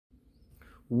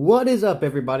What is up,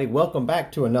 everybody? Welcome back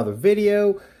to another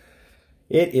video.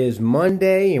 It is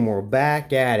Monday and we're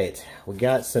back at it. We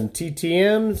got some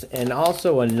TTMs and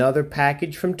also another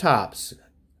package from TOPPS.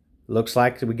 Looks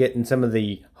like we're getting some of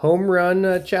the home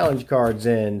run challenge cards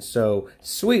in. So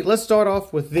sweet. Let's start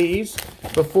off with these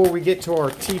before we get to our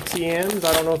TTMs.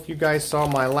 I don't know if you guys saw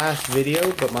my last video,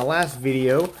 but my last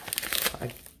video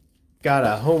I got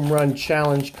a home run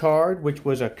challenge card, which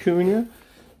was Acuna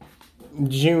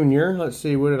Junior. Let's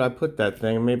see, where did I put that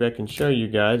thing? Maybe I can show you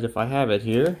guys if I have it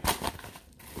here.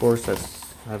 Of course, I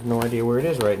have no idea where it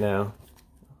is right now.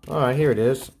 Alright, here it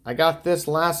is. I got this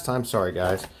last time. Sorry,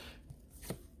 guys.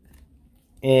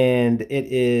 And it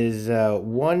is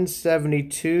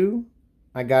 172.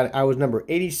 I was number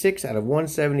 86 out of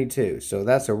 172. So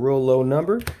that's a real low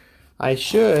number. I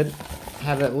should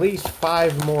have at least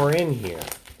 5 more in here.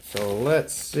 So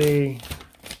let's see.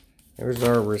 There's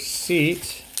our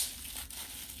receipt.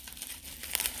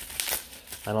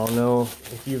 I don't know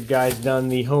if you guys done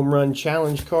the home run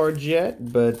challenge cards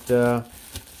yet, but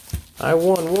I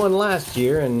won one last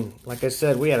year, and like I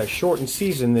said, we had a shortened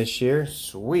season this year.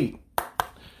 Sweet.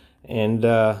 And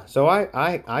so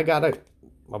I got a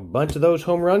bunch of those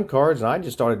home run cards, and I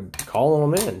just started calling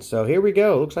them in. So here we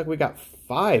go. Looks like we got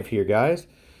 5 here, guys.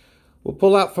 We'll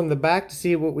pull out from the back to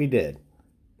see what we did.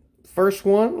 First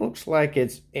one looks like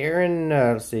it's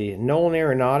Nolan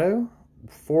Arenado.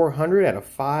 400 out of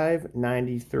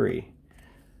 593.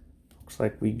 Looks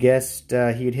like we guessed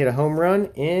he'd hit a home run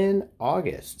in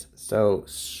August. So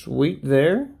sweet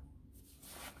there.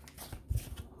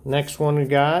 Next one we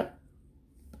got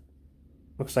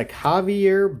looks like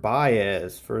Javier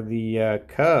Baez for the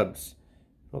Cubs.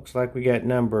 Looks like we got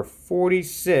number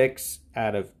 46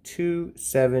 out of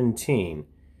 217.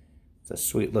 It's a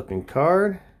sweet looking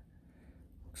card.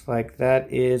 Looks like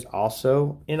that is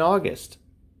also in August.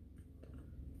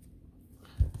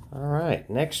 Alright,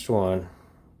 next one.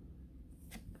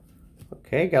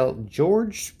 Okay, got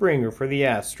George Springer for the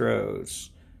Astros.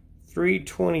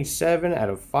 327 out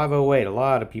of 508. A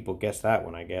lot of people guessed that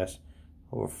one, I guess.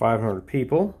 Over 500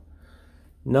 people.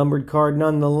 Numbered card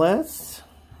nonetheless.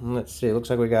 Let's see, looks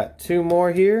like we got 2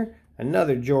 more here.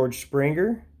 Another George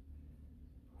Springer.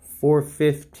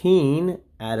 415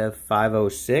 out of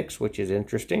 506, which is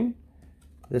interesting.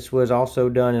 This was also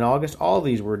done in August. All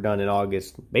these were done in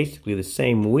August, basically the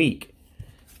same week.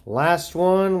 Last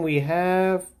one we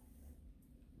have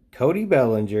Cody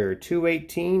Bellinger,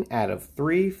 218 out of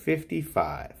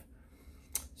 355.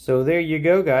 So there you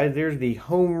go, guys. There's the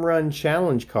home run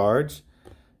challenge cards.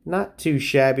 Not too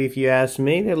shabby if you ask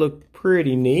me. They look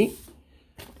pretty neat.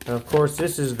 And of course,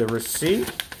 this is the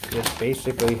receipt. Just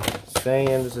basically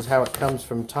saying this is how it comes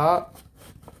from top.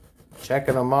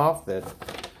 Checking them off.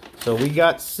 So we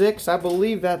got 6. I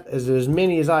believe that is as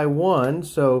many as I won.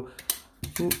 So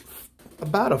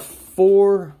about a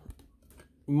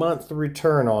 4-month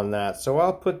return on that. So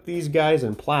I'll put these guys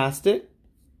in plastic.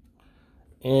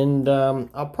 And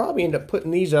I'll probably end up putting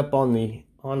these up on my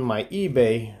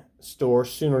eBay store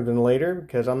sooner than later,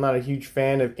 because I'm not a huge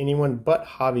fan of anyone but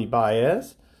Javi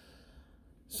Baez.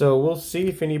 So we'll see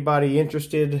if anybody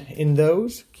interested in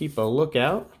those. Keep a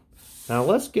lookout. Now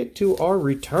let's get to our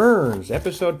returns.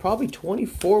 Episode probably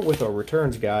 24 with our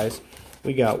returns, guys.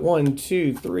 We got 1,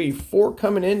 2, 3, 4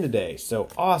 coming in today. So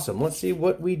awesome. Let's see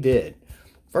what we did.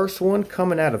 First one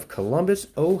coming out of Columbus,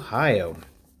 Ohio.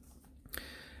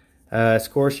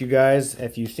 Of course, you guys,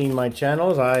 if you've seen my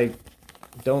channels, I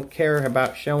don't care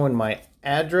about showing my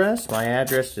address. My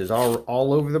address is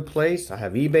all over the place. I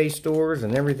have eBay stores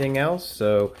and everything else,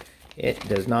 so it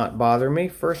does not bother me.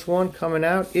 First one coming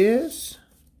out is...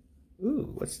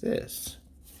 Ooh, what's this?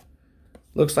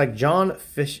 Looks like John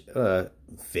Fischel.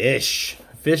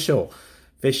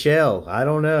 I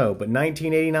don't know, but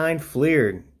 1989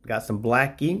 Fleer. Got some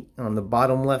black ink on the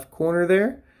bottom left corner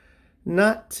there.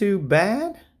 Not too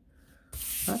bad.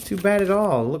 Not too bad at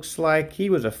all. Looks like he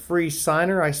was a free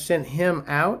signer. I sent him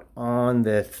out on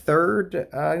the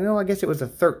 3rd. I guess it was the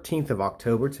 13th of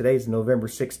October. Today's November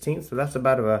 16th, so that's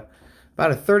about a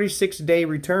 36-day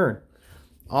return.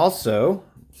 Also,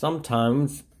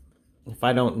 sometimes if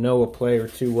I don't know a player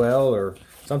too well, or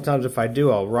sometimes if I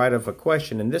do, I'll write up a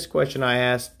question. And this question I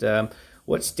asked,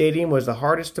 what stadium was the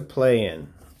hardest to play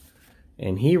in?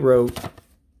 And he wrote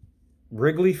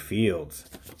Wrigley Fields.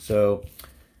 So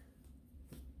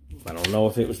I don't know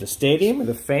if it was the stadium or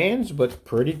the fans, but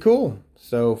pretty cool.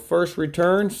 So first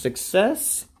return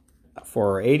success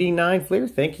for our 89 Fleer.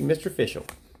 Thank you, Mr. Fischel.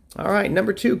 All right,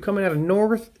 number 2 coming out of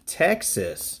North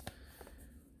Texas.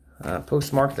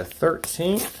 Postmarked the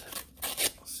 13th.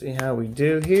 Let's see how we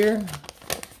do here.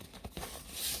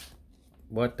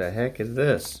 What the heck is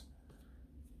this?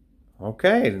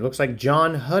 Okay, it looks like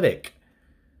John Huddick.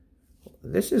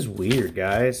 This is weird,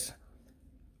 guys.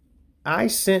 I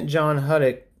sent John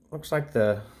Huddick, looks like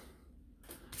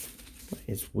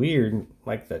it's weird,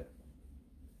 like the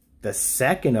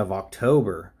 2nd of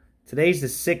October. Today's the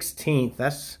 16th.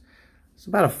 It's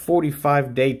about a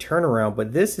 45-day turnaround,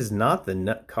 but this is not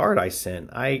the card I sent.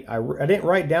 I didn't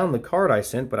write down the card I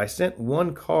sent, but I sent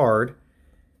one card,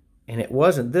 and it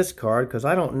wasn't this card because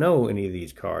I don't know any of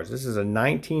these cards. This is a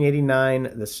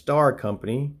 1989, the Star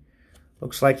Company.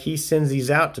 Looks like he sends these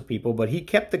out to people, but he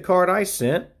kept the card I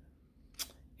sent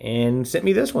and sent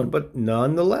me this one. But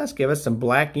nonetheless, gave us some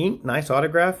black ink, nice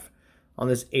autograph on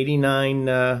this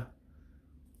 89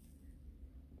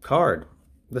 card.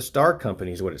 The Star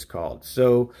Company is what it's called.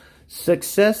 So,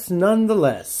 success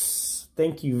nonetheless.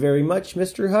 Thank you very much,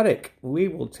 Mr. Huddick. We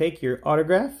will take your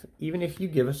autograph, even if you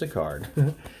give us a card.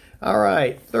 All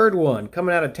right, third one.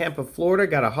 Coming out of Tampa, Florida.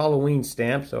 Got a Halloween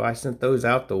stamp, so I sent those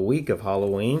out the week of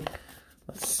Halloween.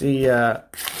 Let's see how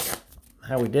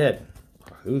we did.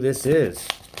 Who this is.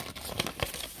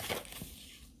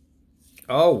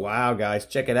 Oh, wow, guys.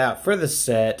 Check it out. For the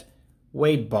set,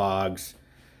 Wade Boggs.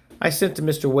 I sent to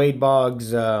Mr. Wade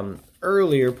Boggs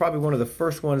earlier, probably one of the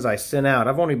first ones I sent out.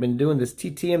 I've only been doing this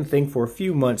TTM thing for a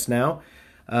few months now.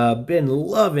 Been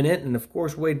loving it, and of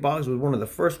course Wade Boggs was one of the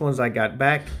first ones I got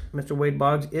back. Mr. Wade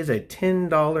Boggs is a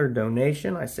 $10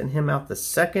 donation. I sent him out the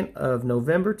 2nd of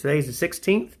November. Today's the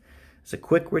 16th. It's a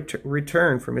quick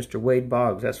return for Mr. Wade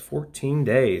Boggs. That's 14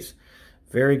 days.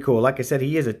 Very cool. Like I said,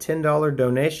 he is a $10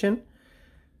 donation.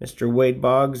 Mr. Wade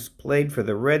Boggs played for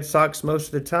the Red Sox most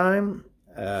of the time.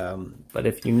 But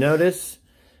if you notice,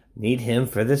 need him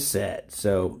for the set.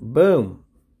 So, boom.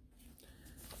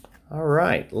 All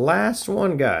right, last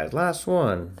one, guys. Last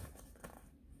one.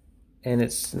 And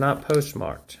it's not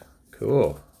postmarked.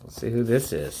 Cool. Let's see who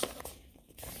this is.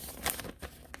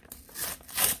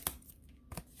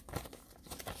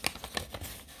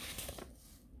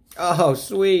 Oh,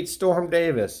 sweet. Storm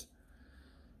Davis.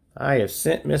 I have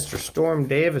sent Mr. Storm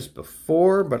Davis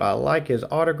before, but I like his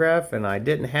autograph, and I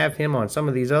didn't have him on some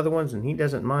of these other ones, and he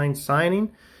doesn't mind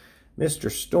signing. Mr.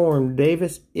 Storm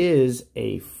Davis is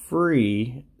a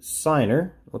free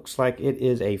signer. Looks like it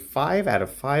is a 5 out of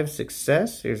 5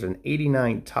 success. Here's an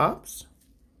 89 TOPPS.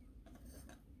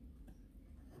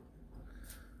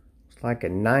 Looks like a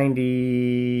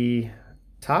 90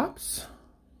 TOPPS.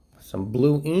 Some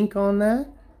blue ink on that.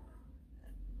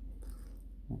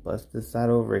 Bust this out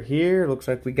over here. Looks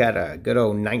like we got a good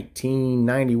old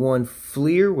 1991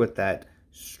 Fleer with that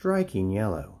striking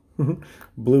yellow.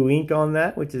 Blue ink on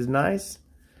that, which is nice.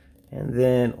 And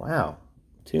then, wow,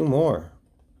 2 more.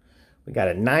 We got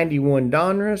a 91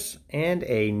 Donruss and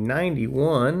a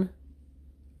 91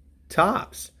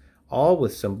 TOPPS. All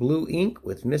with some blue ink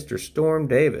with Mr. Storm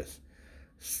Davis.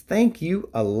 Thank you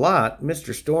a lot,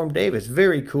 Mr. Storm Davis.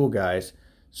 Very cool, guys.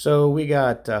 So we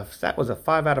got, that was a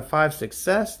 5 out of 5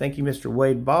 success. Thank you, Mr.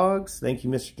 Wade Boggs. Thank you,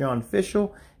 Mr. John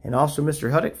Fishel. And also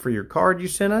Mr. Huddick for your card you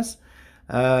sent us.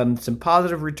 Some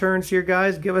positive returns here,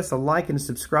 guys. Give us a like and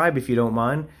subscribe if you don't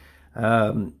mind.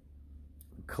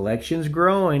 Collection's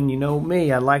growing. You know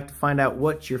me. I'd like to find out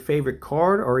what's your favorite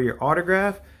card or your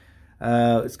autograph.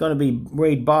 It's going to be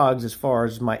Wade Boggs as far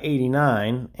as my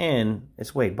 89. And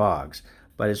it's Wade Boggs.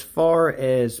 But as far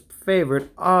as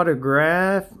favorite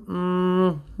autograph,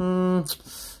 going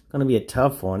to be a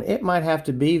tough one. It might have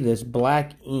to be this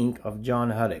black ink of John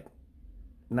Huddick.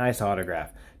 Nice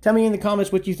autograph. Tell me in the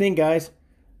comments what you think, guys.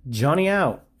 Johnny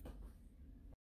out.